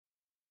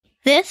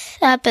This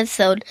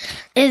episode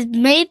is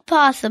made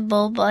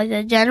possible by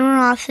the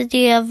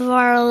generosity of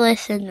our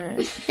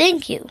listeners.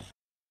 Thank you.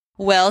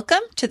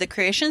 Welcome to the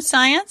Creation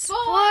Science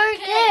For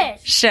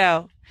Kids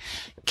Show.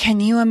 Can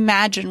you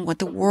imagine what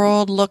the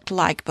world looked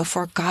like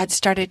before God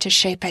started to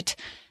shape it?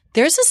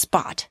 There's a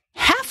spot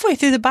halfway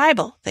through the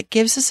Bible that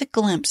gives us a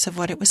glimpse of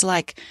what it was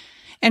like.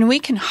 And we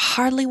can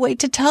hardly wait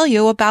to tell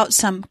you about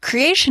some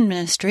creation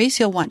ministries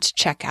you'll want to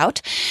check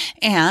out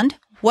and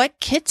what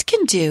kids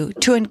can do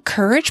to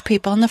encourage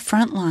people on the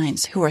front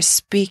lines who are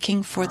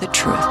speaking for the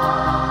truth.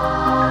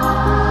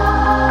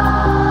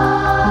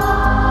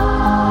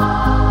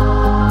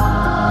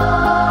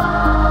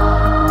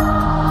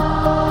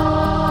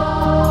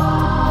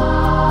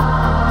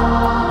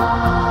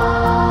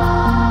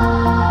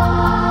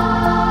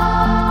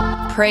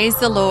 Praise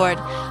the Lord.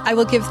 I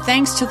will give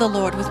thanks to the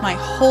Lord with my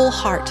whole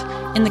heart,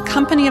 in the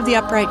company of the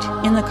upright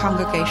in the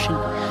congregation.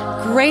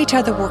 Great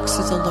are the works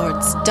of the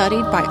Lord,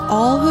 studied by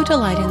all who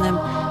delight in them.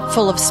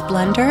 Full of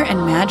splendor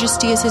and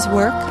majesty is his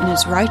work, and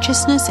his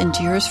righteousness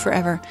endures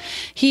forever.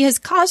 He has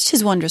caused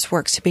his wondrous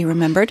works to be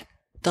remembered.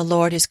 The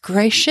Lord is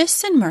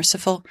gracious and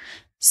merciful.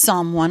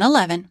 Psalm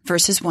 111,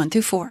 verses 1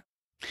 through 4.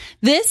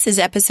 This is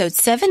episode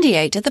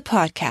 78 of the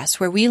podcast,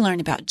 where we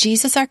learn about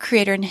Jesus, our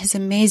Creator, and his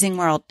amazing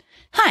world.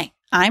 Hi,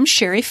 I'm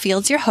Sherry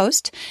Fields, your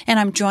host, and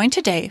I'm joined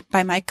today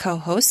by my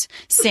co-hosts,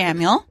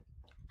 Samuel.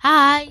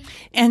 Hi.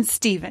 And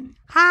Stephen.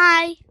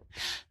 Hi.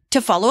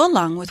 To follow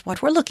along with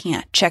what we're looking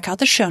at, check out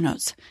the show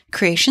notes,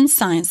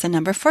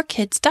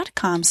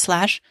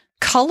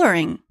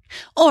 creationscience4kids.com/coloring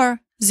or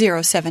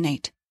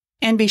 078.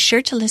 And be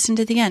sure to listen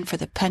to the end for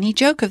the punny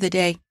joke of the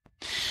day.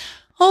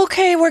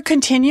 Okay, we're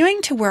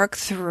continuing to work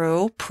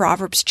through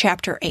Proverbs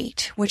chapter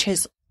 8, which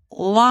has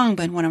long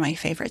been one of my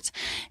favorites.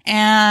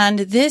 And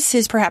this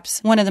is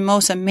perhaps one of the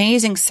most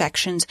amazing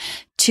sections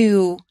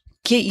to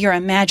get your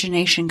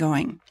imagination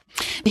going.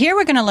 Here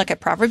we're going to look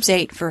at Proverbs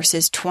 8,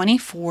 verses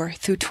 24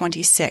 through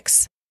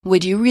 26.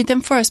 Would you read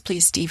them for us,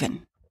 please,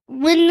 Stephen?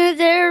 When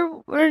there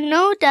were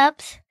no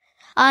depths,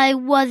 I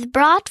was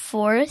brought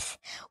forth.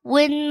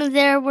 When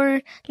there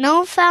were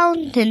no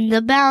fountains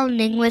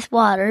abounding with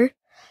water,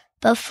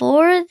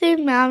 before the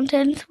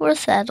mountains were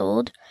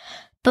settled,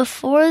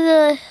 before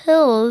the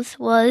hills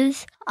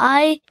was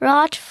I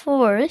brought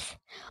forth,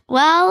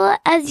 while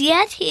as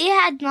yet he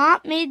had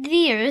not made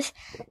the earth,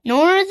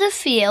 nor the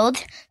field,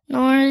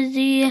 nor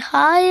the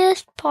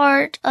highest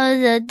part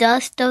of the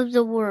dust of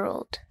the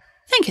world.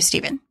 Thank you,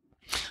 Stephen.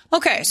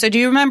 Okay, so do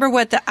you remember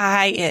what the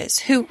I is?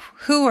 Who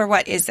or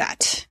what is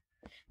that?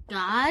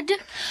 God?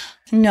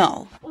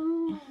 No.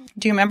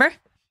 Do you remember?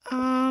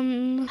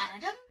 Adam?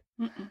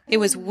 It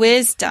was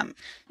wisdom.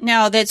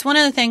 Now, that's one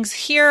of the things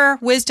here.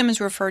 Wisdom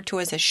is referred to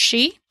as a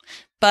she,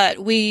 but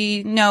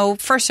we know,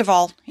 first of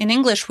all, in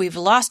English, we've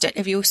lost it.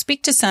 If you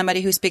speak to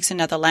somebody who speaks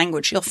another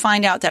language, you'll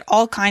find out that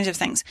all kinds of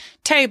things,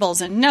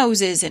 tables and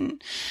noses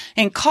and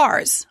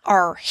cars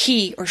are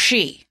he or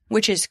she,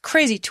 which is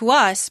crazy to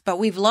us, but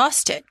we've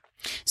lost it.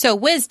 So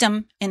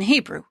wisdom in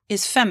Hebrew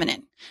is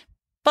feminine,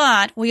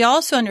 but we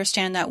also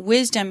understand that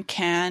wisdom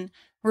can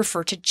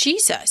refer to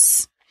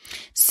Jesus.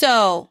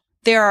 So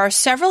there are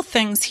several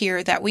things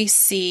here that we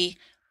see.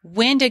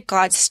 When did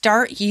God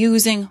start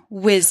using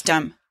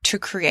wisdom to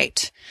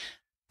create?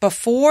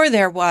 Before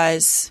there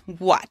was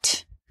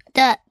what?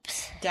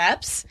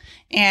 Depths.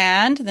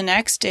 And the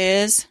next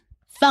is?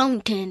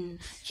 Fountains.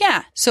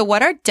 Yeah. So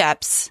what are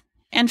depths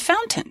and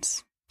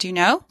fountains? Do you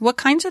know? What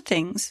kinds of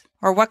things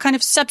or what kind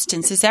of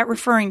substance is that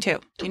referring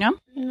to? Do you know?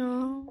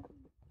 No.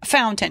 A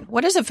fountain.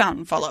 What is a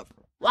fountain full of?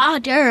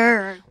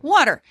 Water.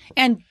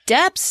 And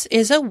depths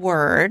is a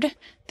word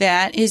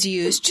that is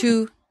used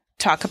to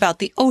talk about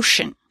the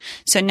ocean.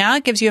 So now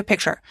it gives you a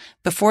picture.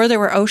 Before there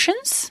were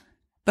oceans,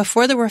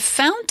 before there were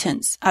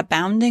fountains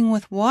abounding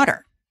with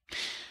water.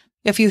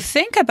 If you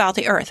think about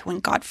the earth, when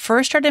God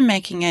first started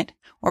making it,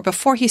 or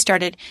before he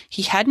started,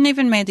 he hadn't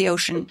even made the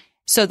ocean.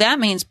 So that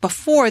means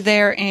before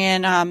there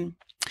in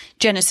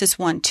Genesis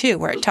 1:2,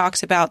 where it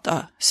talks about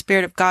the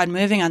Spirit of God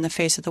moving on the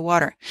face of the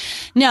water.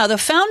 Now, the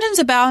fountains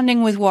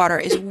abounding with water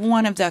is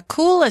one of the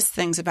coolest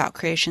things about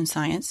creation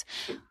science.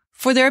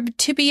 For there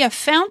to be a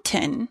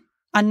fountain,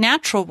 a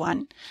natural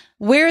one,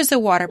 where is the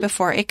water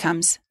before it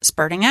comes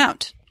spurting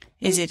out?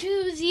 Is it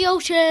to the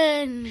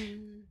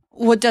ocean?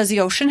 What, does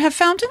the ocean have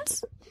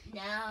fountains?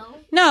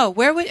 No.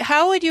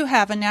 How would you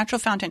have a natural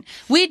fountain?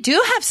 We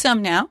do have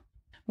some now.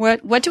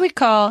 What do we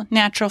call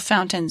natural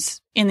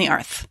fountains in the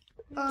earth?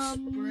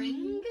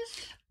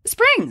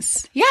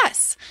 Springs,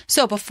 yes.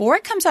 So before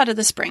it comes out of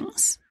the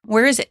springs,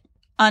 where is it?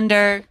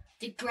 Under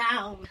the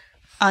ground.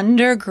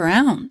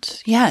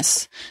 Underground,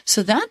 yes.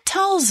 So that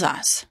tells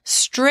us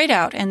straight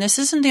out, and this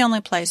isn't the only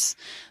place,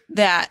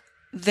 that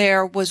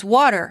there was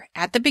water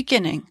at the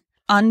beginning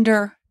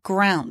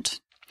underground.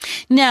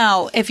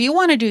 Now, if you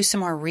want to do some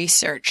more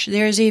research,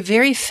 there's a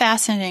very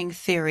fascinating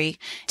theory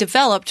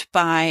developed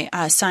by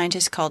a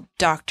scientist called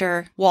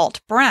Dr.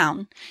 Walt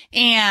Brown.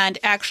 And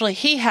actually,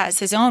 he has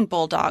his own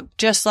bulldog,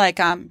 just like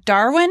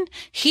Darwin.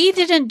 He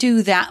didn't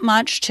do that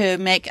much to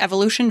make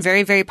evolution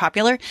very, very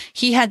popular.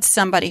 He had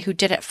somebody who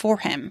did it for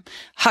him,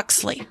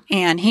 Huxley.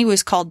 And he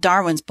was called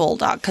Darwin's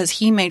bulldog because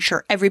he made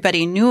sure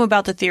everybody knew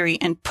about the theory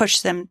and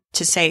pushed them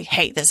to say,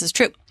 hey, this is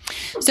true.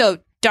 So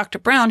Dr.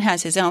 Brown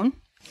has his own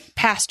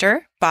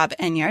pastor, Bob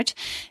Enyart,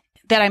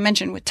 that I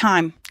mentioned with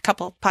Time a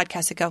couple of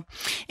podcasts ago.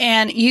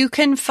 And you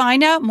can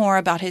find out more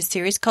about his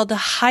theory. It's called the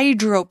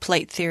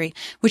hydroplate theory,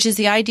 which is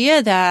the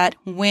idea that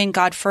when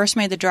God first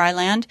made the dry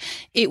land,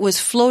 it was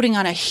floating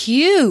on a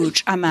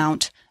huge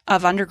amount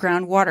of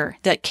underground water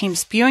that came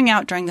spewing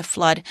out during the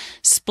flood,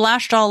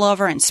 splashed all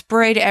over and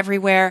sprayed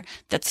everywhere.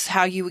 That's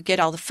how you would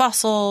get all the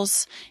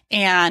fossils.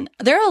 And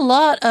there are a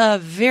lot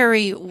of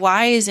very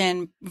wise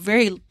and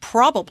very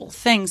probable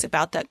things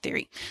about that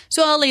theory.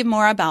 So I'll leave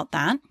more about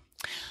that.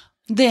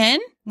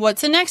 Then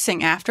what's the next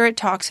thing after it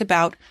talks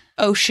about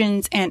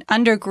oceans and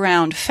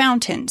underground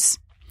fountains?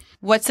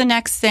 What's the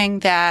next thing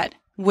that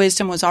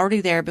wisdom was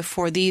already there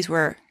before these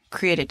were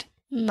created?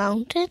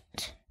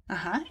 Mountains.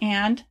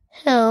 And?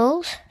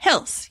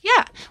 Hills.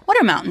 Yeah. What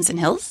are mountains and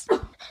hills?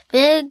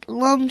 Big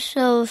lumps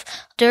of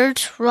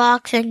dirt,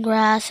 rocks, and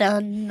grass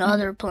and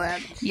other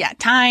plants. Yeah,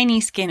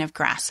 tiny skin of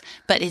grass,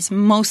 but it's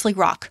mostly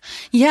rock.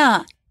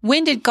 Yeah.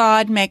 When did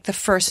God make the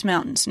first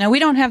mountains? Now, we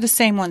don't have the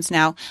same ones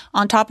now.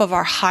 On top of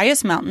our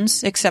highest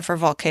mountains, except for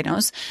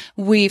volcanoes,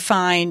 we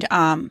find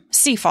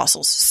sea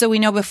fossils. So we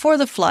know before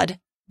the flood,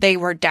 they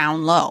were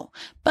down low.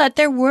 But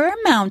there were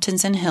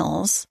mountains and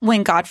hills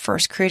when God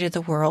first created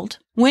the world.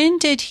 When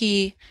did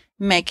he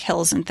make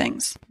hills and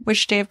things?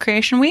 Which day of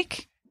creation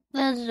week?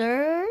 The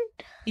third?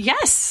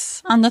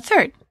 Yes, on the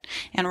 3rd.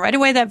 And right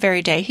away that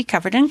very day, he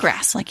covered in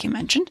grass, like you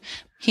mentioned.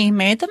 He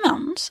made the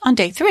mountains on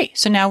day 3.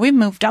 So now we've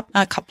moved up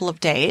a couple of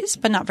days,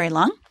 but not very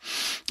long.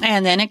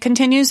 And then it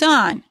continues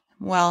on.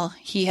 Well,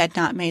 he had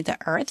not made the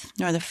earth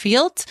nor the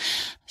fields.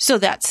 So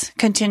that's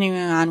continuing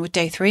on with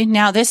day 3.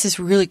 Now this is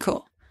really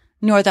cool.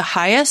 Nor the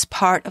highest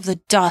part of the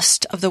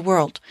dust of the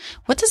world.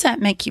 What does that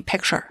make you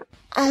picture?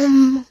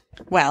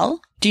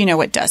 Well, do you know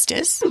what dust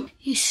is?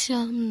 It's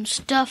some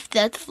stuff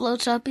that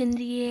floats up in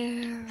the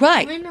air.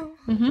 Right. I know.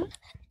 Mm-hmm.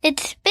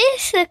 It's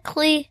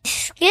basically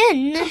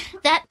skin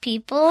that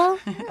people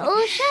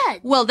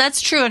shed. Well,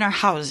 that's true in our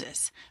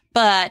houses.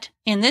 But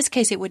in this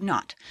case, it would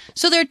not.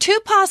 So there are 2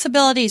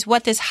 possibilities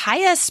what this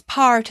highest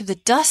part of the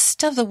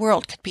dust of the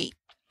world could be.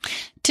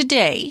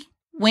 Today,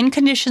 when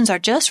conditions are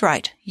just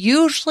right,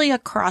 usually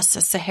across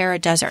the Sahara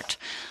Desert,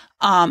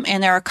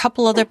 and there are a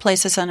couple other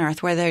places on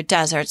Earth where there are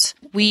deserts,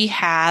 we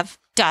have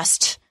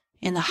dust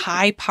in the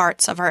high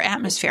parts of our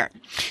atmosphere.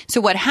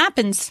 So what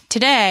happens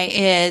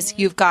today is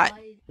you've got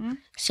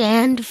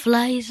sand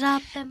flies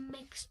up and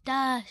makes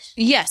dust.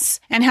 Yes.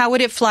 And how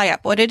would it fly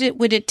up? What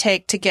would it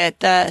take to get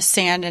the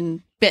sand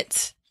and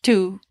bits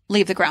to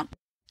leave the ground?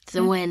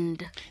 The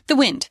wind. The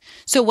wind.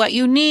 So what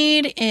you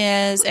need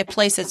is a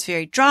place that's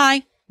very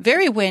dry,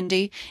 very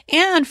windy.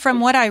 And from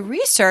what I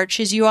research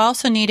is you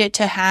also need it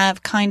to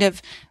have kind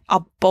of a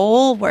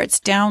bowl where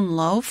it's down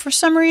low for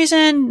some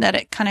reason, that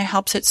it kind of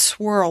helps it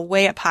swirl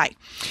way up high.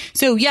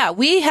 So yeah,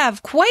 we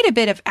have quite a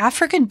bit of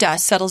African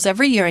dust settles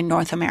every year in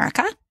North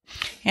America.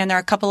 And there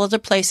are a couple other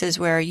places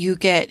where you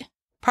get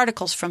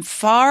particles from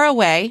far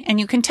away, and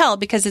you can tell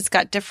because it's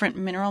got different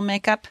mineral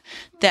makeup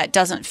that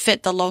doesn't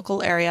fit the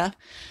local area.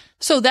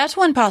 So that's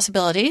one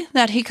possibility,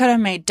 that he could have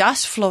made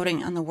dust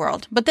floating on the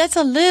world. But that's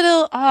a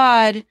little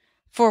odd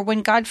for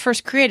when God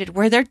first created.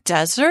 Were there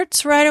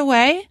deserts right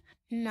away?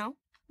 No.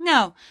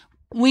 No.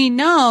 We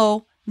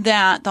know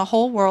that the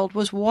whole world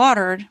was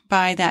watered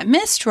by that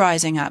mist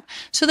rising up.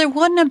 So there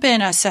wouldn't have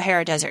been a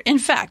Sahara Desert. In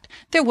fact,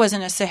 there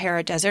wasn't a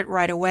Sahara Desert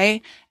right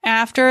away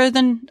after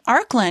the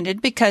ark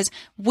landed because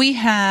we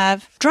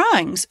have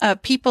drawings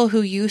of people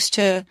who used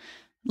to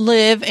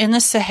live in the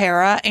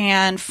Sahara,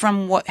 and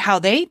from how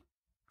they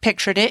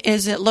pictured it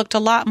is it looked a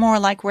lot more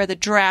like where the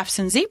giraffes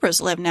and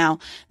zebras live now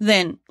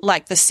than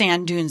like the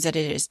sand dunes that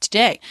it is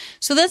today.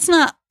 So that's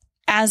not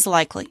as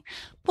likely.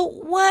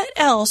 But what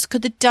else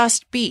could the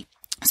dust be?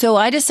 So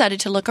I decided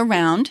to look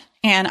around,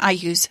 and I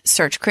use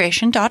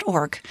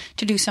searchcreation.org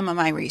to do some of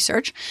my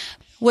research.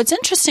 What's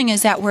interesting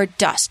is that word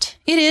dust.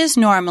 It is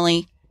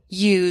normally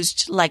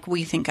used like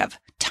we think of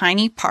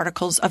tiny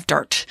particles of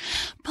dirt.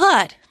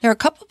 But there are a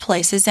couple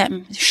places that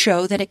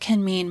show that it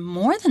can mean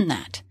more than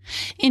that.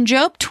 In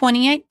Job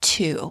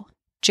 28:2,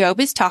 Job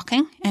is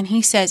talking, and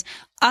he says,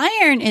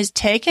 iron is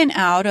taken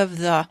out of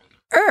the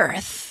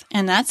earth,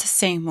 and that's the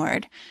same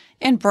word,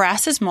 and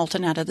brass is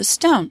molten out of the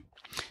stone.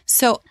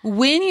 So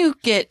when you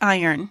get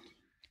iron,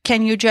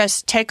 can you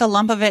just take a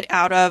lump of it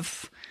out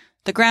of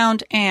the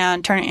ground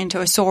and turn it into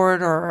a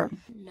sword or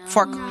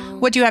fork?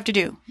 What do you have to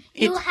do?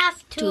 You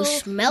have to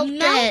smelt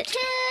it.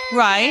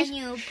 Right. And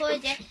you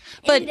put it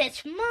But in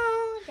this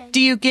mold. Do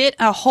you get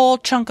a whole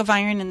chunk of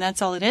iron and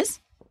that's all it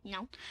is?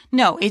 No.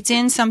 No, it's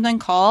in something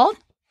called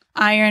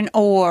iron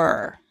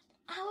ore.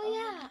 Oh,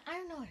 yeah.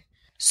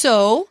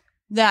 So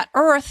that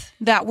earth,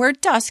 that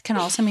word dust can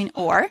also mean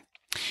ore.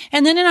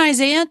 And then in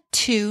Isaiah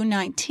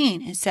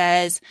 2:19, it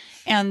says,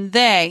 and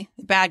they,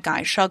 the bad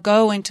guys, shall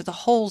go into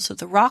the holes of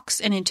the rocks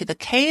and into the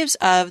caves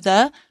of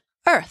the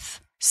earth.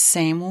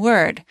 Same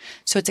word.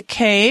 So it's a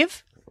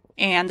cave,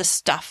 and the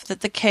stuff that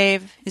the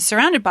cave is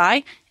surrounded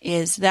by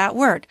is that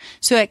word.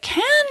 So it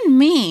can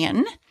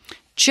mean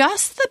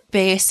just the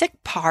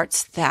basic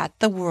parts that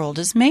the world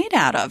is made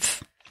out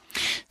of.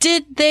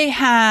 Did they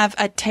have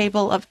a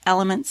table of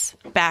elements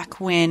back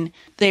when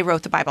they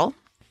wrote the Bible?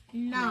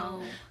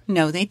 No.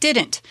 No, they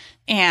didn't.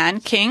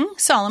 And King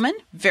Solomon,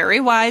 very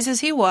wise as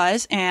he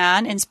was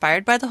and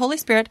inspired by the Holy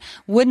Spirit,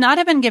 would not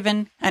have been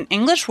given an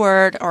English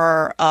word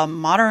or a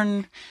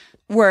modern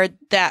word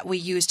that we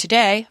use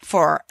today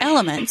for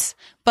elements,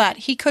 but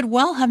he could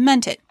well have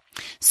meant it.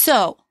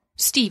 So,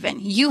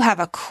 Stephen, you have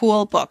a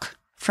cool book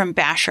from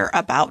Basher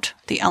about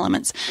the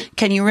elements.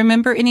 Can you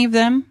remember any of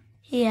them?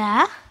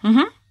 Yeah.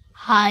 Mm-hmm.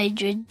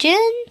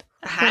 Hydrogen,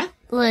 Uh-huh.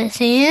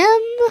 lithium,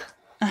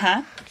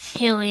 Uh-huh.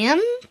 helium,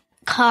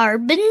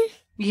 carbon,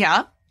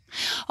 Yeah.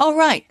 All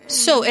right.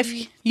 So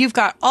if you've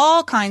got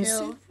all kinds...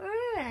 silver,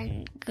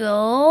 and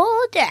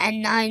gold,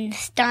 and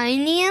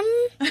einsteinium,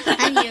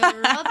 and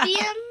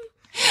europium.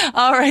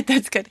 All right,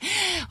 that's good.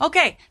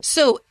 Okay,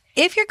 so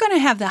if you're going to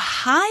have the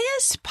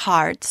highest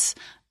parts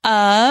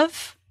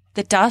of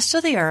the dust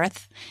of the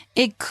earth,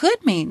 it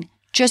could mean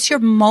just your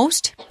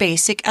most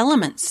basic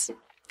elements.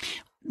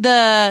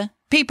 The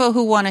people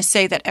who want to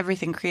say that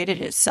everything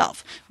created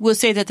itself will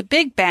say that the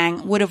Big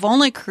Bang would have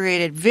only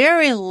created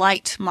very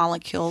light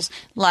molecules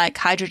like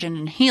hydrogen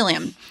and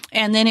helium,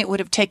 and then it would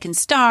have taken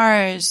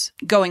stars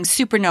going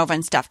supernova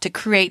and stuff to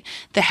create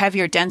the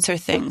heavier, denser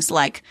things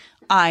like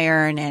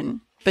iron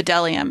and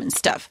beryllium and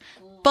stuff.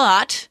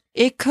 But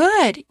it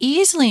could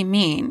easily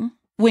mean,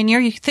 when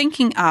you're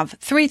thinking of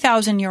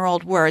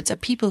 3,000-year-old words of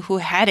people who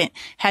had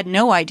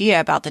no idea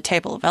about the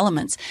table of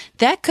elements,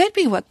 that could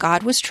be what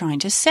God was trying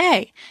to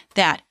say.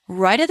 That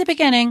right at the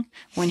beginning,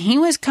 when he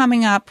was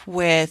coming up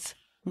with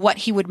what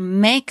he would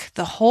make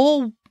the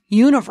whole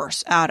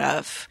universe out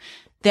of,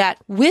 that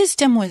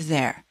wisdom was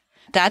there.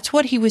 That's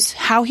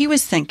how he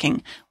was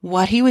thinking,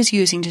 what he was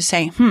using to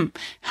say,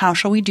 how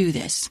shall we do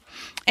this?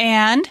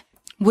 And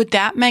would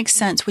that make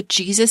sense with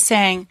Jesus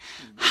saying,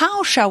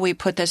 how shall we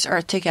put this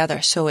earth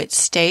together so it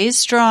stays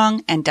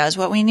strong and does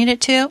what we need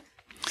it to?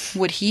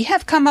 Would he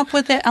have come up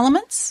with the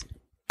elements?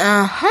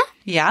 Uh-huh.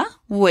 Yeah.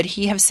 Would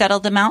he have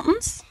settled the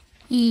mountains?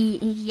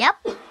 Yep.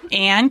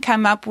 And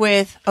come up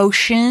with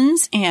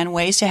oceans and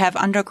ways to have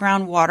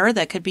underground water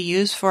that could be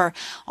used for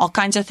all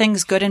kinds of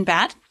things, good and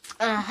bad?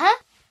 Uh-huh.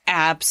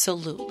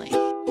 Absolutely.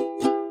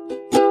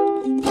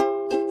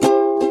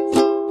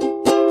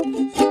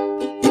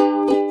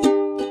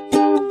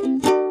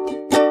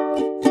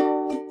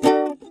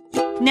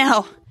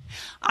 Now,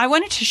 I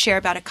wanted to share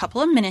about a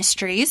couple of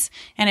ministries,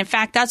 and in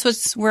fact, that's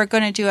what we're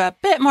going to do a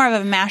bit more of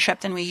a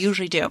mashup than we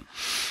usually do.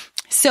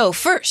 So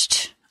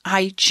first,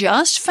 I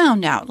just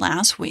found out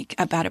last week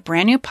about a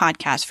brand new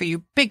podcast for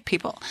you big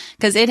people,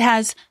 because it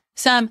has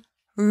some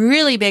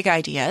really big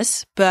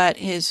ideas, but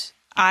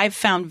I've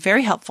found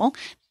very helpful.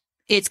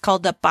 It's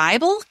called the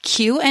Bible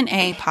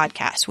Q&A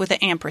podcast with an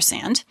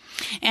ampersand,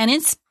 and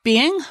it's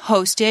being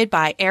hosted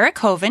by Eric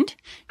Hovind.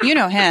 You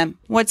know him.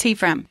 What's he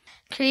from?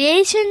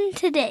 Creation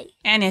Today.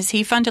 And is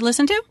he fun to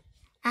listen to?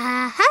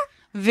 Uh-huh.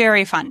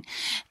 Very fun.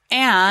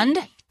 And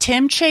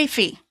Tim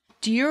Chafee.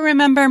 Do you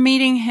remember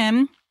meeting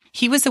him?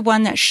 He was the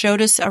one that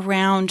showed us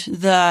around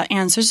the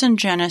Answers in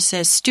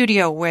Genesis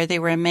studio where they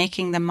were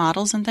making the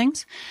models and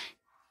things.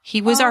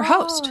 He was our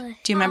host.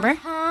 Do you remember?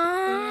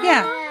 Uh-huh.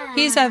 Yeah.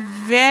 He's a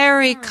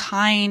very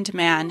kind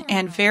man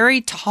and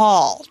very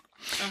tall.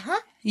 Uh-huh.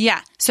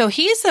 Yeah. So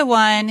he's the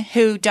one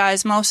who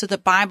does most of the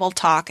Bible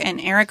talk, and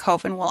Eric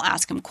Hovind will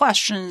ask him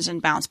questions and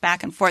bounce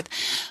back and forth.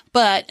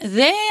 But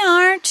they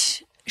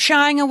aren't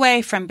shying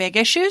away from big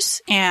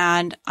issues,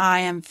 and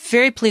I am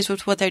very pleased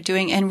with what they're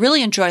doing and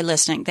really enjoy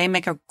listening. They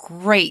make a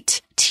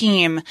great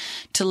team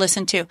to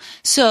listen to.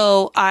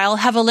 So I'll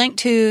have a link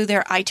to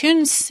their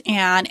iTunes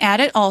and add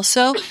it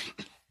also.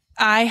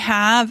 I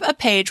have a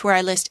page where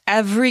I list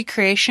every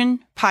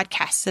creation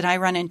podcast that I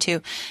run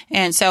into.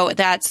 And so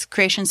that's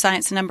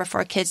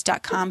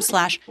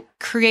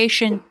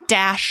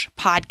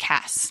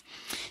creationscience4kids.com/creation-podcasts.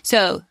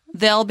 So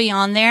they'll be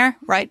on there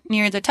right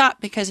near the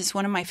top because it's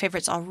one of my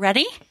favorites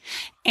already.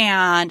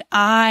 And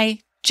I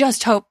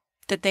just hope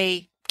that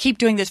they keep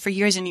doing this for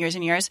years and years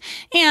and years.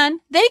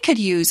 And they could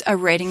use a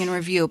rating and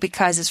review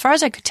because as far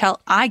as I could tell,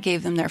 I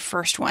gave them their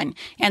first one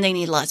and they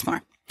need lots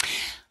more.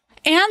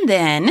 And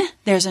then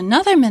there's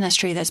another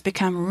ministry that's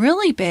become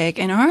really big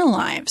in our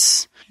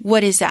lives.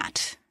 What is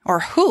that? Or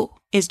who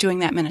is doing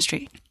that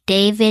ministry?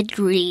 David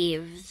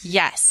Reeves.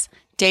 Yes.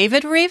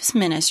 David Reeves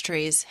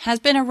Ministries has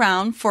been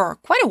around for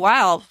quite a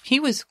while. He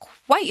was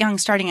quite young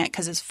starting it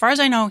because as far as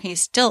I know, he's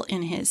still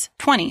in his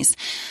 20s.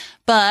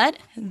 But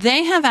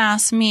they have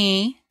asked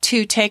me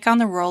to take on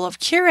the role of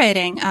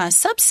curating a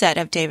subset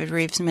of David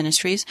Reeves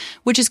Ministries,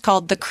 which is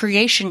called the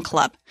Creation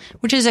Club,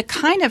 which is a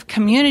kind of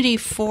community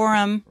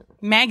forum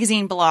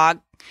magazine blog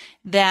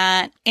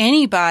that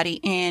anybody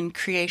in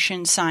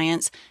creation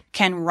science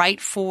can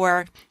write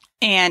for.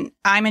 And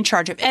I'm in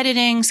charge of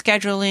editing,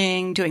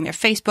 scheduling, doing their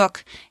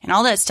Facebook, and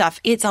all that stuff.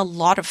 It's a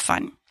lot of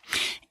fun.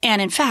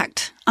 And in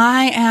fact,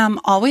 I am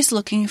always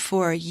looking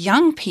for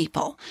young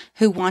people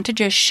who want to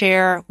just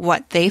share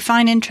what they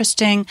find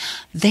interesting.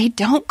 They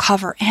don't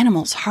cover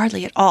animals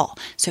hardly at all.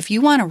 So if you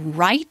want to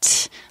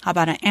write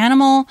about an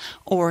animal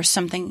or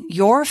something,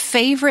 your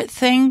favorite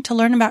thing to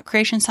learn about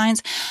creation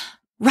science,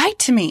 write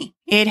to me.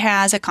 It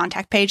has a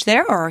contact page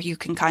there, or you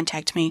can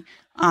contact me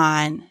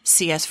on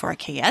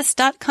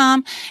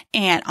cs4ks.com,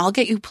 and I'll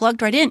get you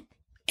plugged right in.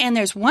 And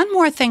there's one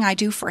more thing I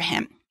do for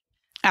him.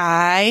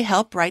 I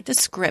help write the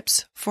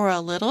scripts for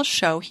a little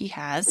show he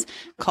has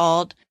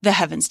called The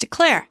Heavens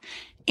Declare.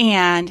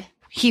 And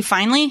he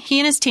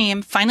and his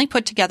team finally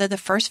put together the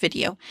first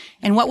video.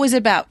 And what was it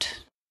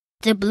about?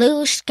 The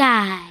blue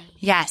sky.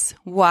 Yes.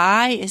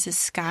 Why is the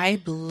sky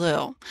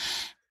blue?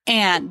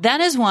 And that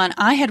is one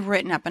I had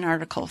written up an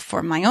article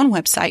for my own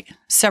website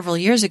several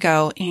years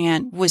ago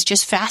and was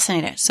just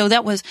fascinated. So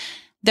that was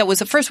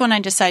the first one I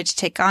decided to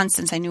take on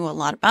since I knew a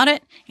lot about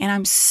it. And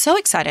I'm so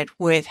excited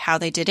with how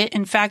they did it.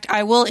 In fact,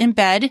 I will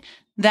embed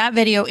that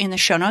video in the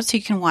show notes so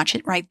you can watch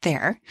it right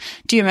there.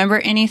 Do you remember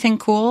anything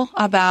cool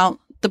about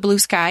the blue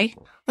sky?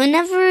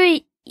 Whenever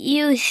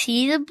you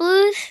see the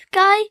blue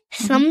sky,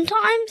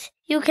 sometimes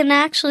you can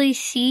actually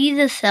see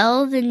the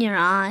cells in your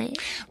eye.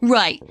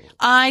 Right.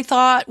 I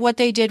thought what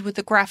they did with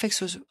the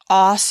graphics was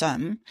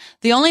awesome.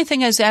 The only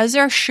thing is, as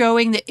they're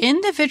showing the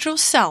individual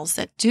cells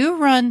that do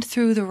run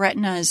through the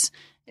retinas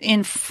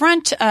in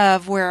front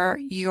of where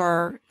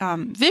your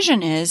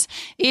vision is,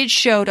 it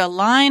showed a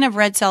line of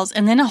red cells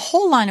and then a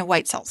whole line of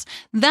white cells.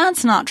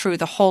 That's not true,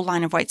 the whole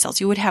line of white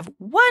cells. You would have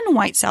one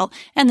white cell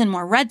and then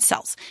more red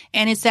cells.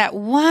 And it's that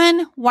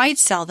one white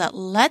cell that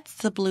lets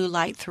the blue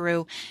light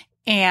through,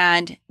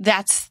 and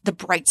that's the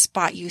bright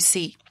spot you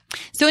see.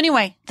 So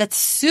anyway, that's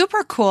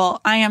super cool.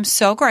 I am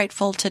so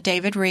grateful to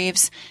David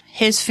Reeves,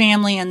 his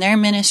family, and their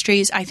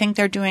ministries. I think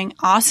they're doing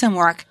awesome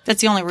work. That's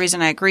the only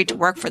reason I agreed to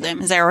work for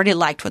them, is I already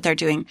liked what they're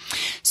doing.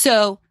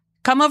 So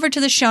come over to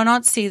the show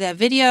notes, see the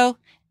video,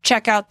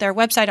 check out their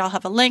website. I'll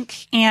have a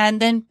link, and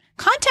then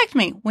contact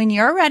me when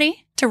you're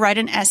ready to write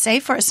an essay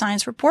for a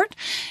science report.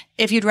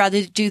 If you'd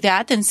rather do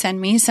that, then send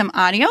me some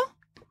audio.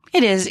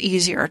 It is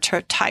easier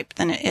to type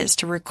than it is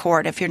to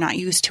record if you're not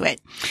used to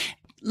it.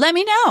 Let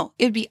me know.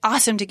 It'd be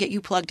awesome to get you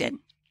plugged in.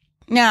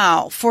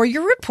 Now, for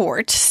your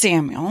report,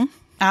 Samuel,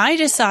 I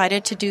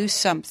decided to do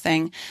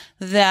something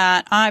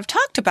that I've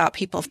talked about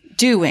people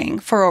doing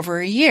for over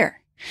a year.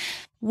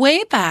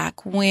 Way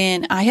back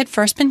when I had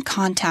first been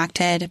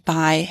contacted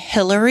by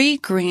Hillary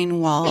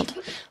Greenwald,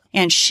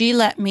 and she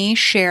let me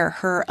share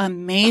her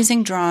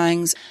amazing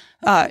drawings,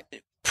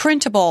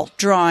 printable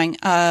drawing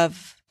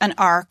of an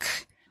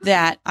ark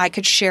that I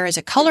could share as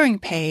a coloring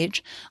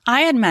page,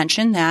 I had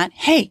mentioned that,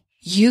 hey,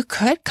 you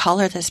could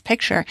color this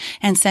picture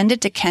and send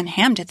it to Ken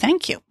Ham to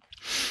thank you.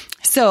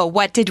 So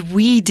what did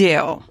we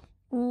do?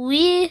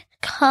 We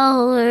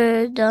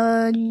colored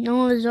a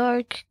Noah's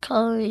Ark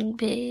coloring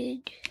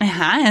page.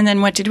 And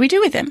then what did we do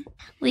with him?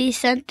 We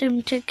sent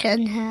him to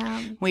Ken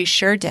Ham. We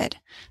sure did.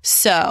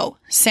 So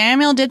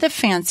Samuel did the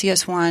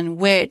fanciest one,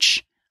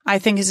 which I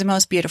think is the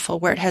most beautiful,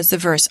 where it has the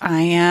verse,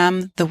 I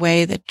am the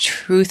way, the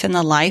truth, and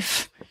the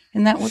life.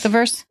 Isn't that what the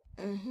verse?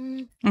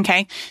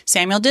 Okay.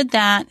 Samuel did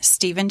that.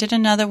 Stephen did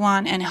another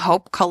one, and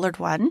Hope colored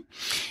one.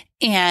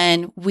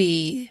 And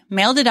we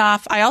mailed it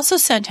off. I also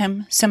sent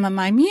him some of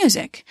my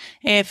music.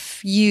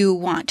 If you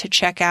want to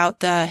check out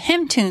the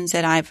hymn tunes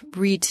that I've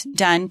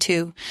redone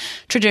to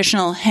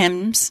traditional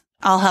hymns,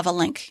 I'll have a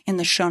link in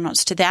the show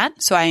notes to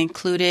that. So I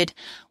included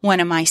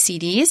one of my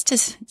CDs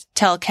to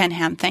tell Ken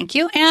Ham thank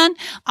you. And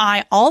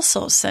I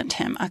also sent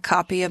him a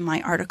copy of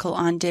my article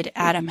on Did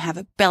Adam Have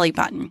a Belly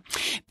Button?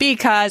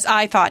 Because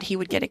I thought he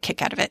would get a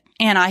kick out of it.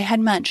 And I had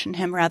mentioned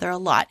him rather a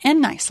lot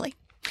and nicely.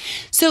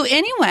 So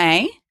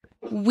anyway,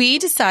 we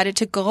decided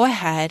to go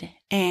ahead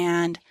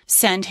and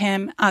send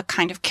him a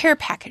kind of care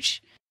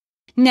package.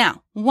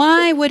 Now,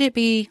 why would it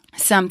be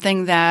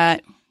something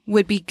that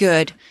would be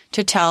good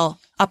to tell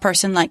a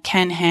person like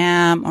Ken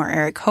Ham or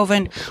Eric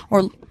Hovind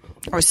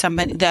or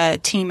somebody, the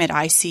team at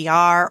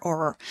ICR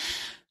or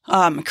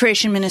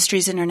Creation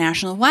Ministries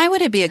International? Why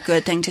would it be a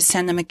good thing to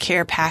send them a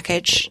care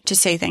package to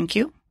say thank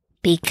you?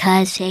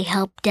 Because they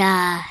helped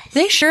us.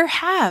 They sure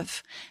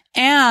have.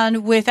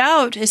 And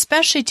without,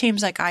 especially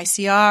teams like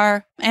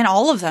ICR, and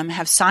all of them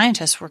have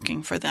scientists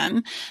working for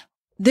them,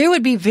 there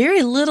would be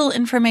very little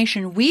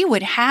information we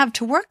would have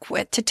to work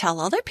with to tell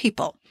other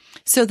people.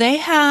 So they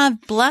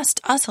have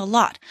blessed us a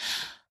lot.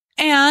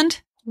 And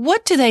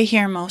what do they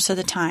hear most of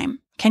the time?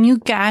 Can you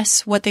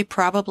guess what they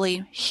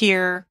probably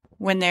hear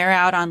when they're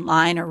out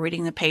online or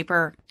reading the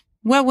paper?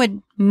 What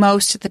would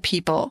most of the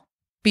people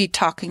be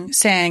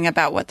saying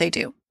about what they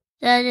do?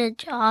 That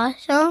it's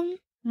awesome.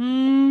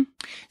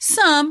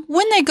 Some,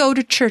 when they go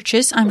to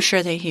churches, I'm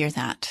sure they hear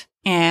that.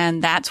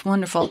 And that's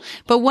wonderful.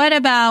 But what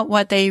about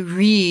what they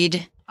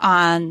read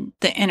on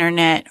the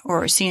internet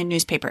or see in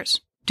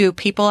newspapers? Do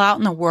people out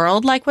in the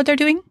world like what they're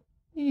doing?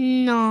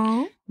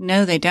 No.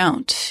 No, they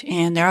don't.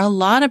 And there are a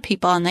lot of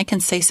people, and they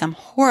can say some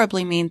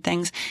horribly mean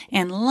things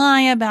and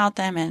lie about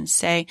them and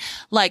say,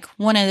 like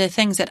one of the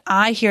things that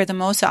I hear the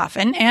most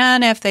often,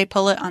 and if they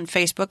pull it on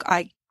Facebook,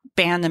 I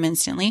ban them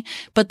instantly,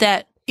 but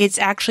that it's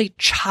actually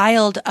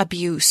child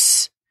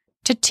abuse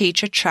to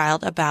teach a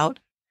child about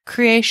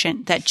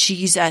creation, that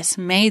Jesus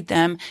made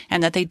them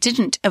and that they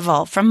didn't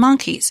evolve from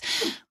monkeys,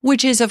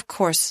 which is, of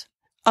course,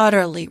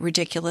 utterly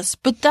ridiculous.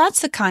 But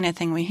that's the kind of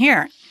thing we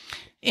hear.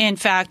 In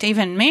fact,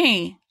 even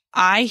me,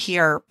 I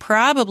hear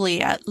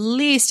probably at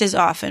least as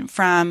often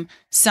from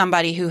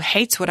somebody who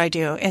hates what I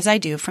do as I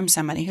do from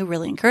somebody who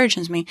really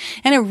encourages me.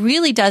 And it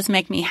really does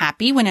make me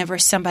happy whenever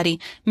somebody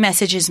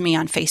messages me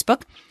on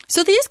Facebook.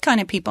 So these kind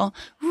of people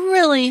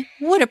really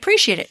would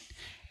appreciate it.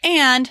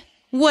 And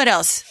what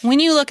else?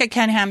 When you look at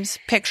Ken Ham's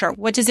picture,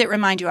 what does it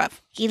remind you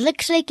of? He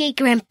looks like a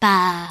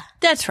grandpa.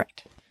 That's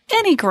right.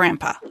 Any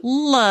grandpa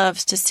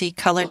loves to see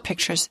colored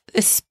pictures,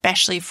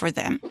 especially for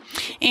them.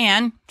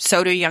 And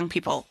so do young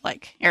people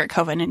like Eric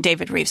Hovind and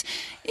David Reeves.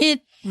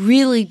 It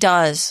really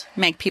does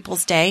make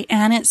people's day,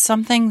 and it's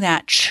something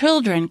that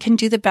children can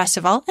do the best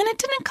of all, and it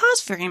didn't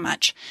cost very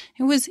much.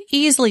 It was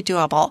easily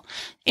doable.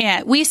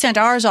 And we sent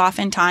ours off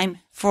in time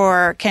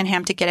for Ken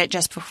Ham to get it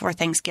just before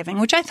Thanksgiving,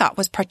 which I thought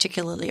was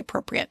particularly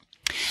appropriate.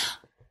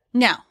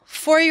 Now,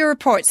 for your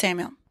report,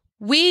 Samuel,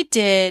 we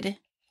did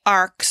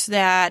arcs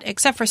that,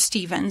 except for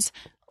Stephen's,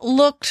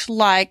 looked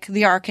like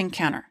the Ark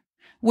Encounter,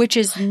 which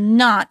is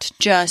not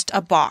just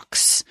a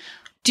box.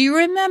 Do you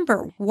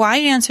remember why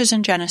Answers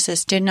in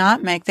Genesis did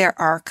not make their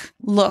ark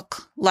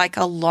look like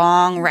a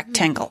long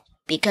rectangle?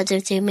 Because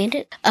if they made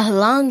it a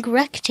long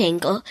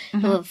rectangle,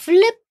 it would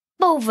flip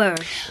over.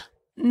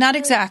 Not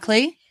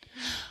exactly.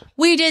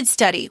 We did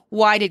study,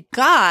 why did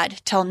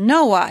God tell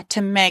Noah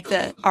to make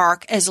the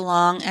ark as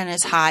long and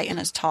as high and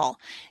as tall?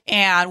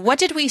 And what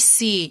did we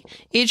see?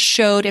 It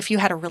showed if you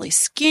had a really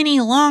skinny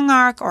long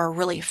ark or a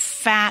really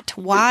fat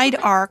wide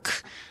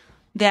ark,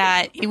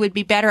 that it would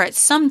be better at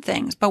some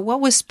things. But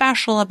what was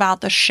special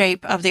about the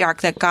shape of the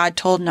ark that God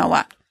told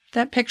Noah?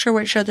 That picture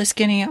where it showed the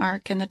skinny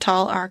ark and the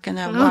tall ark and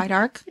the wide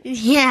ark?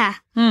 Yeah.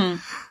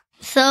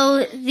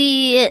 So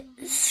the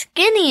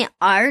skinny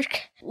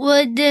ark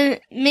would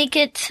make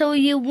it so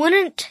you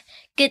wouldn't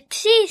get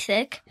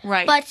seasick,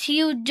 right? But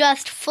you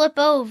just flip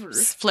over.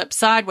 Flip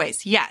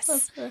sideways,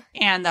 yes.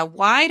 And the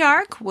wide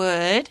ark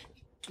would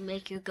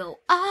make you go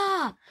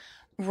up.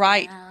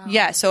 Right. Wow.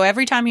 Yeah. So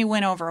every time you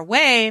went over a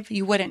wave,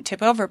 you wouldn't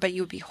tip over, but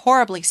you would be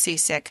horribly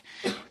seasick.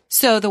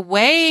 So the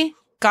way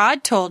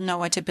God told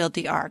Noah to build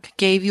the ark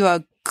gave you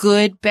a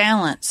good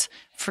balance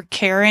for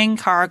carrying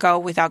cargo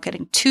without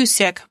getting too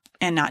sick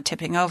and not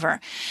tipping over.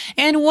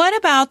 And what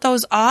about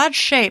those odd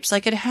shapes?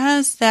 Like it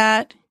has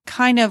that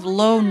kind of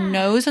low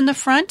nose in the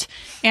front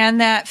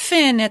and that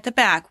fin at the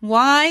back.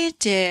 Why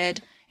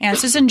did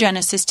Answers in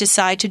Genesis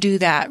decide to do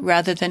that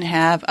rather than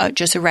have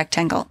just a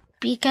rectangle?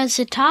 Because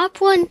the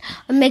top one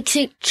makes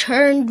it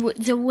turn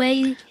the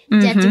way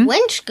that the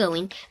wind's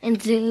going,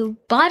 and the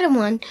bottom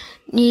one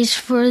is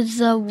for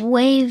the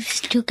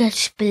waves to get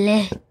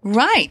split.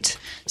 Right.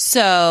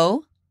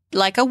 So,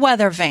 like a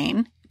weather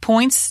vane,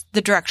 points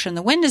the direction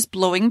the wind is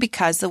blowing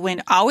because the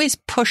wind always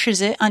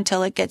pushes it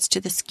until it gets to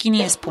the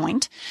skinniest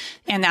point.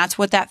 And that's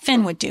what that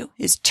fin would do,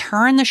 is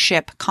turn the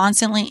ship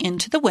constantly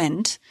into the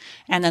wind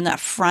and then that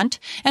front.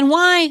 And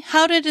why?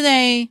 How did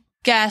they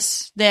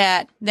guess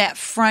that that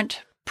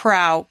front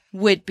prow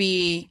would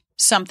be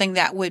something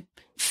that would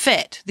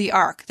fit the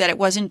ark, that it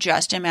wasn't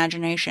just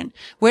imagination?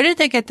 Where did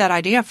they get that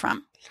idea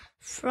from?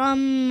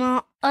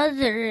 From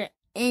other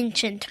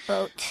ancient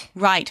boats.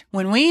 Right.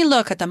 When we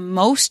look at the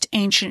most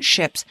ancient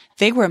ships,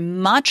 they were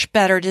much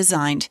better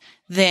designed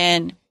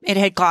than it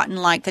had gotten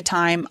like the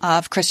time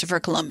of Christopher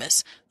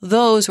Columbus.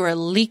 Those were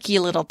leaky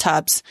little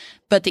tubs.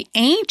 But the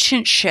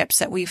ancient ships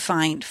that we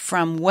find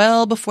from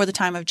well before the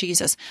time of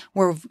Jesus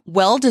were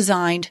well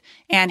designed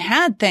and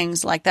had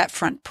things like that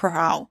front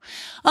prow.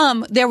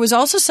 There was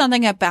also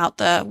something about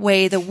the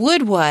way the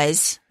wood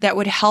was that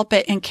would help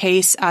it in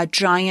case a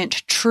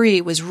giant tree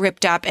was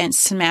ripped up and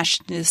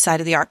smashed into the side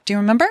of the ark. Do you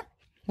remember?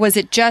 Was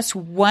it just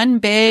one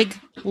big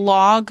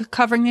log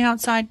covering the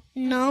outside?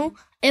 No.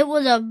 It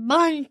was a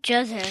bunch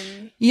of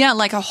them. Yeah,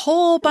 like a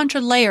whole bunch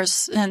of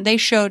layers. And they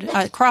showed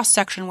a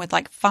cross-section with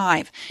like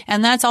 5.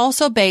 And that's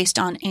also based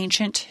on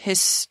ancient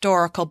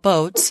historical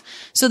boats.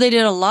 So they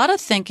did a lot of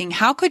thinking.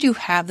 How could you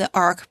have the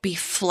ark be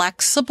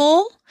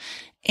flexible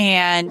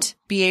and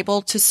be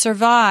able to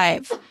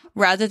survive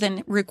rather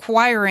than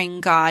requiring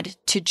God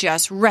to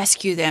just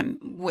rescue them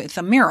with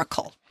a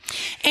miracle?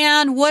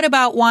 And what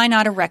about why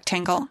not a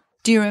rectangle?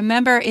 Do you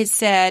remember it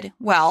said,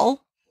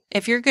 well,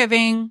 if you're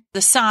giving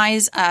the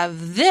size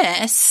of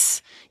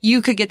this,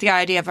 you could get the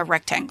idea of a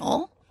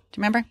rectangle. Do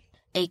you remember?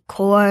 A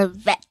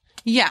Corvette.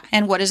 Yeah.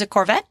 And what is a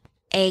Corvette?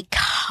 A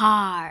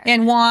car.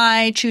 And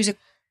why choose a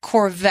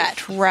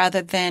Corvette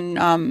rather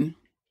than,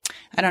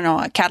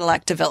 a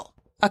Cadillac DeVille?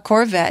 A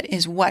Corvette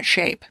is what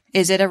shape?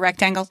 Is it a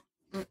rectangle?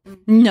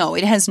 No,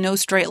 it has no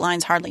straight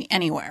lines hardly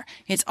anywhere.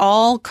 It's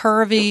all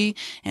curvy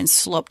and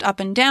sloped up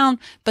and down.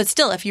 But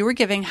still, if you were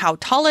giving how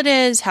tall it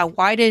is, how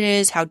wide it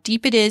is, how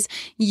deep it is,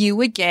 you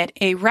would get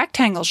a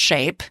rectangle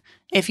shape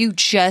if you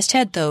just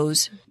had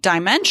those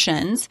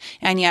dimensions.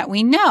 And yet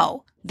we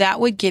know that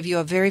would give you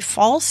a very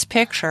false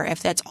picture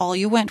if that's all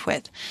you went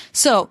with.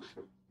 So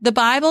the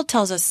Bible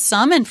tells us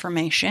some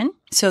information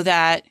so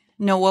that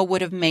Noah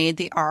would have made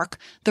the ark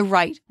the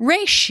right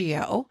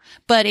ratio,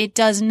 but it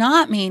does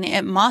not mean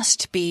it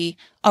must be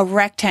a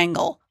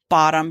rectangle,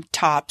 bottom,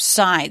 top,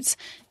 sides.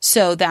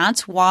 So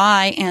that's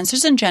why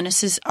Answers in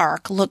Genesis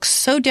ark looks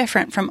so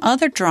different from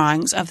other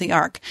drawings of the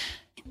ark.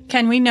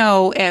 Can we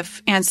know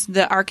if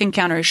the ark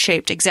encounter is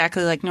shaped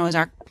exactly like Noah's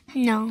ark?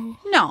 No.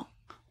 No.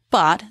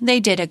 But they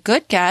did a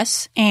good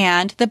guess,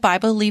 and the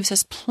Bible leaves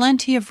us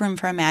plenty of room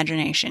for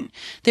imagination.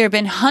 There have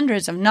been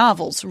hundreds of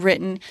novels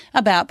written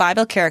about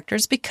Bible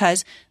characters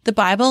because the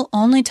Bible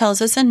only tells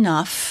us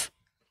enough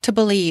to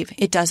believe.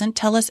 It doesn't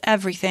tell us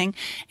everything.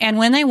 And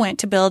when they went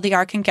to build the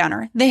Ark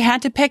Encounter, they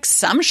had to pick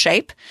some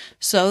shape,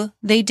 so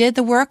they did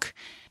the work.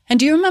 And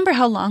do you remember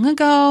how long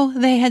ago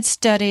they had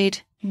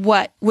studied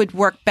what would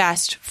work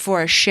best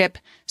for a ship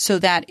so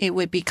that it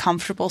would be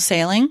comfortable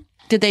sailing?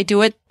 Did they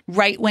do it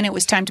right when it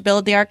was time to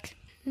build the ark?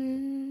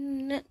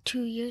 Not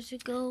 2 years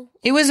ago.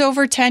 It was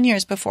over 10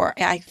 years before.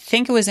 I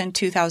think it was in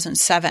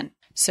 2007.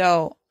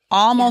 So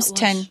almost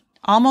 10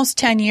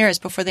 years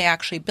before they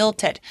actually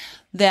built it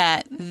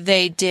that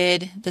they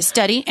did the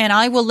study. And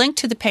I will link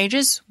to the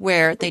pages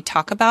where they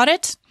talk about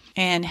it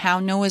and how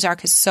Noah's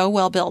Ark is so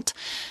well built.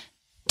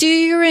 Do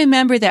you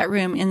remember that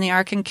room in the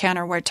Ark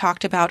Encounter where it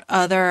talked about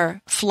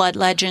other flood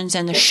legends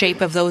and the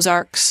shape of those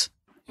arks?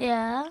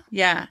 Yeah.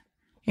 Yeah.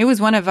 It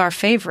was one of our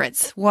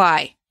favorites.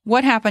 Why?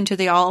 What happened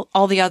to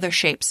all the other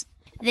shapes?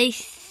 They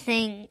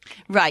sink.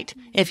 Right.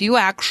 If you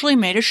actually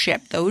made a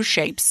ship, those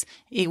shapes,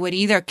 it would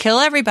either kill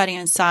everybody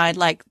inside,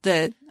 like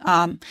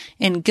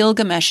in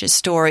Gilgamesh's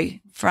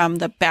story from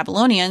the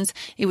Babylonians,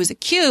 it was a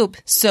cube,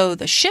 so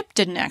the ship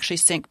didn't actually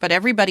sink, but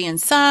everybody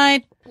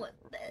inside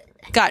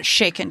got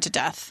shaken to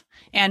death.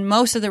 And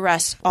most of the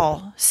rest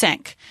all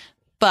sank.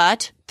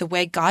 But the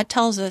way God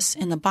tells us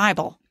in the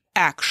Bible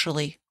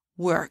actually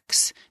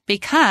works.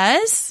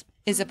 Because,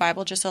 is the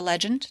Bible just a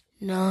legend?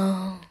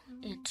 No,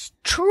 it's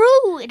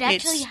true. It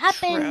actually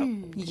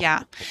happened. True.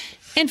 Yeah.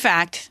 In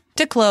fact,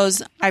 to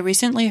close, I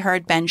recently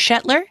heard Ben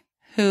Shetler,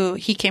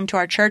 he came to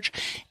our church.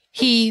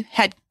 He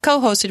had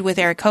co-hosted with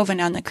Eric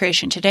Hovind on the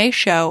Creation Today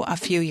show a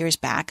few years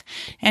back.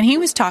 And he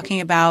was talking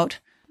about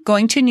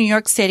going to New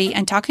York City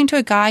and talking to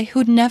a guy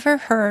who'd never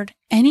heard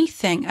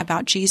anything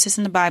about Jesus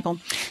in the Bible.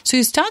 So he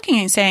was talking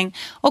and saying,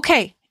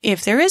 okay,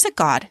 if there is a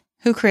God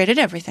who created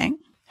everything,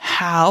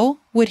 how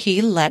would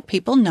he let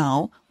people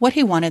know what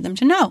he wanted them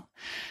to know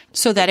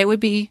so that it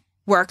would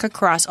work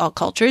across all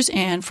cultures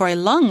and for a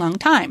long, long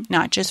time,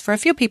 not just for a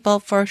few people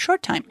for a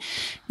short time?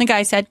 The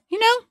guy said,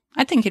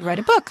 I think he'd write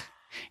a book.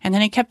 And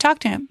then he kept talking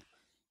to him.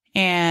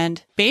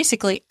 And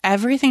basically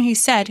everything he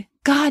said,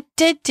 God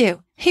did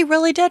do. He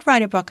really did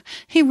write a book.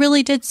 He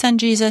really did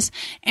send Jesus,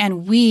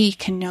 and we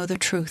can know the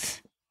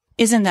truth.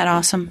 Isn't that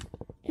awesome?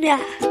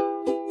 Yeah.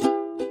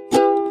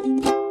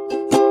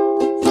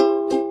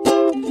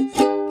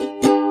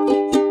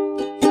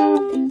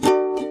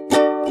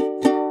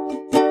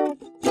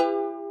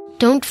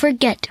 Don't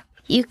forget,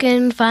 you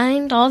can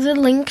find all the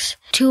links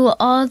to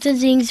all the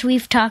things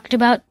we've talked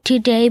about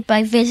today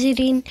by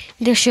visiting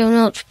the show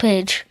notes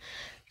page.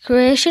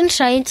 Creation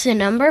Science,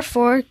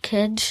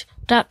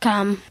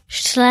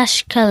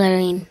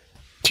 4kids.com/coloring.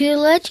 To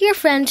let your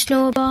friends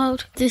know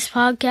about this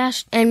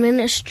podcast and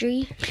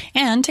ministry.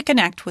 And to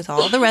connect with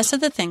all the rest of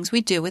the things we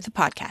do with the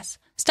podcast,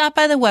 stop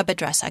by the web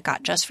address I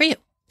got just for you,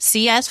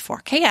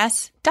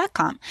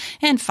 cs4ks.com,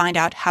 and find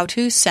out how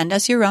to send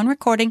us your own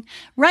recording,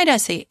 write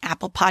us an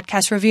Apple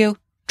Podcast review,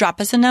 drop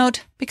us a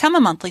note, become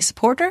a monthly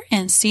supporter,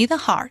 and see the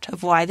heart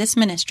of why this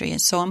ministry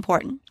is so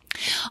important.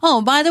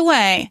 Oh, by the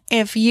way,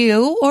 if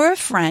you or a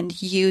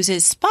friend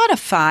uses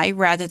Spotify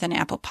rather than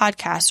Apple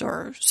Podcasts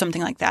or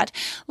something like that,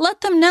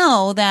 let them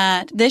know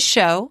that this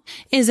show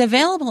is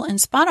available in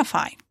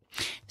Spotify.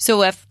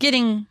 So if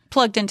getting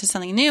plugged into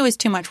something new is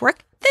too much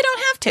work, they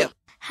don't have to.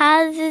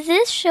 Has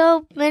this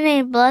show been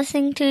a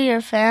blessing to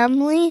your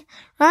family?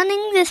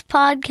 Running this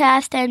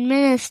podcast and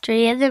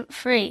ministry isn't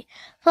free.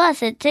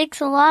 Plus, it takes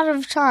a lot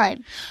of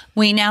time.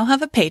 We now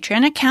have a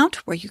Patreon account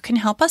where you can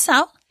help us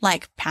out,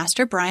 like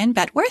Pastor Brian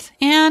Betworth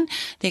and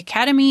the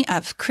Academy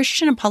of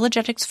Christian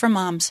Apologetics for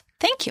Moms.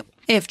 Thank you.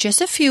 If just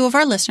a few of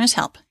our listeners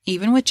help,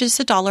 even with just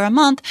 $1 a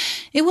month,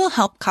 it will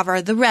help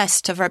cover the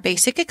rest of our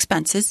basic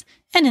expenses,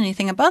 and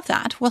anything above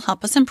that will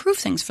help us improve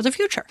things for the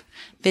future.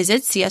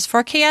 Visit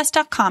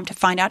cs4ks.com to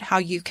find out how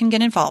you can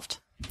get involved.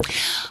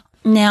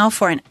 Now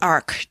for an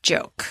ark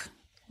joke.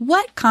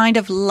 What kind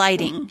of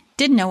lighting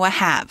did Noah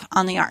have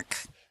on the ark?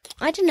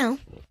 I don't know.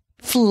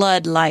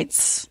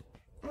 Floodlights.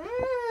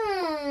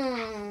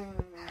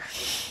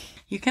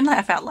 You can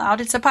laugh out loud.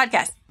 It's a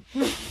podcast.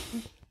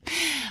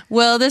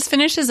 Well, this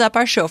finishes up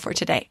our show for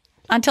today.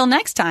 Until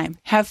next time,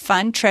 have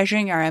fun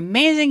treasuring our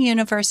amazing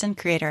universe and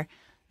Creator.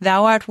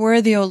 Thou art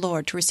worthy, O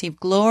Lord, to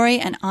receive glory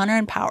and honor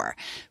and power,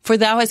 for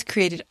thou hast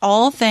created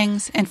all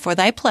things, and for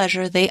thy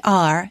pleasure they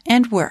are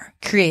and were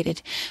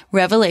created.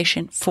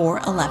 Revelation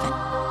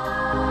 4:11.